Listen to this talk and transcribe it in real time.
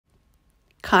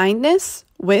Kindness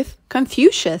with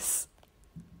Confucius.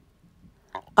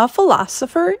 A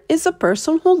philosopher is a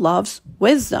person who loves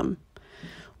wisdom.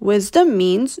 Wisdom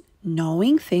means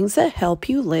knowing things that help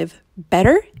you live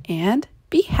better and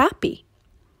be happy.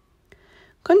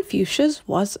 Confucius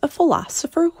was a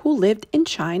philosopher who lived in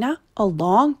China a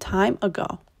long time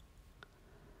ago.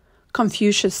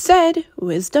 Confucius said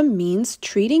wisdom means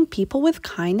treating people with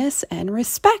kindness and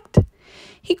respect.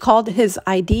 He called his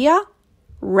idea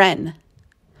Ren.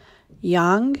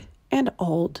 Young and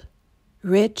old,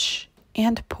 rich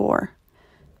and poor,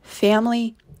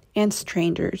 family and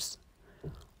strangers.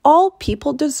 All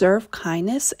people deserve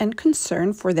kindness and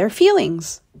concern for their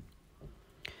feelings.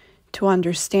 To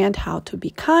understand how to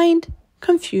be kind,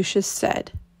 Confucius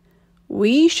said,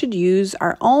 we should use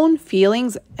our own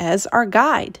feelings as our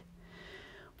guide.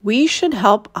 We should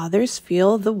help others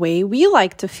feel the way we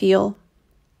like to feel.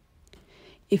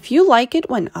 If you like it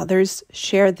when others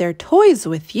share their toys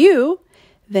with you,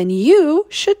 then you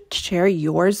should share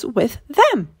yours with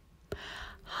them.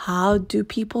 How do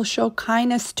people show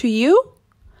kindness to you?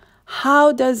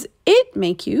 How does it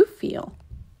make you feel?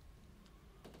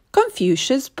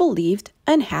 Confucius believed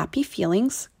unhappy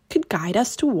feelings could guide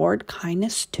us toward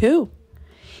kindness too.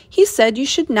 He said you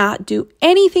should not do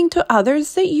anything to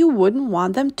others that you wouldn't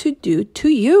want them to do to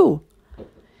you.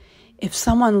 If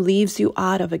someone leaves you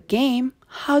out of a game,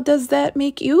 how does that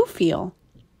make you feel?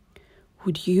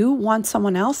 Would you want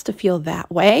someone else to feel that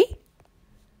way?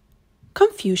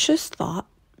 Confucius thought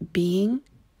being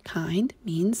kind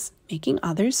means making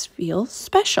others feel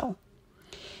special.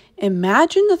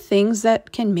 Imagine the things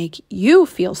that can make you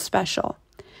feel special.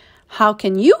 How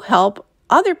can you help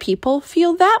other people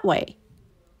feel that way?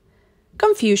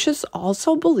 Confucius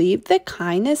also believed that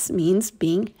kindness means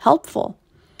being helpful.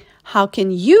 How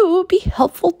can you be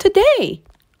helpful today?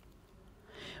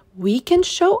 We can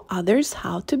show others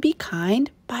how to be kind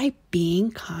by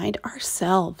being kind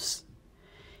ourselves.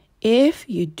 If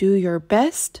you do your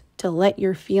best to let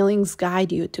your feelings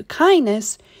guide you to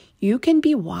kindness, you can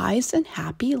be wise and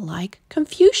happy like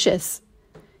Confucius.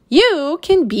 You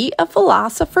can be a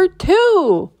philosopher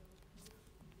too.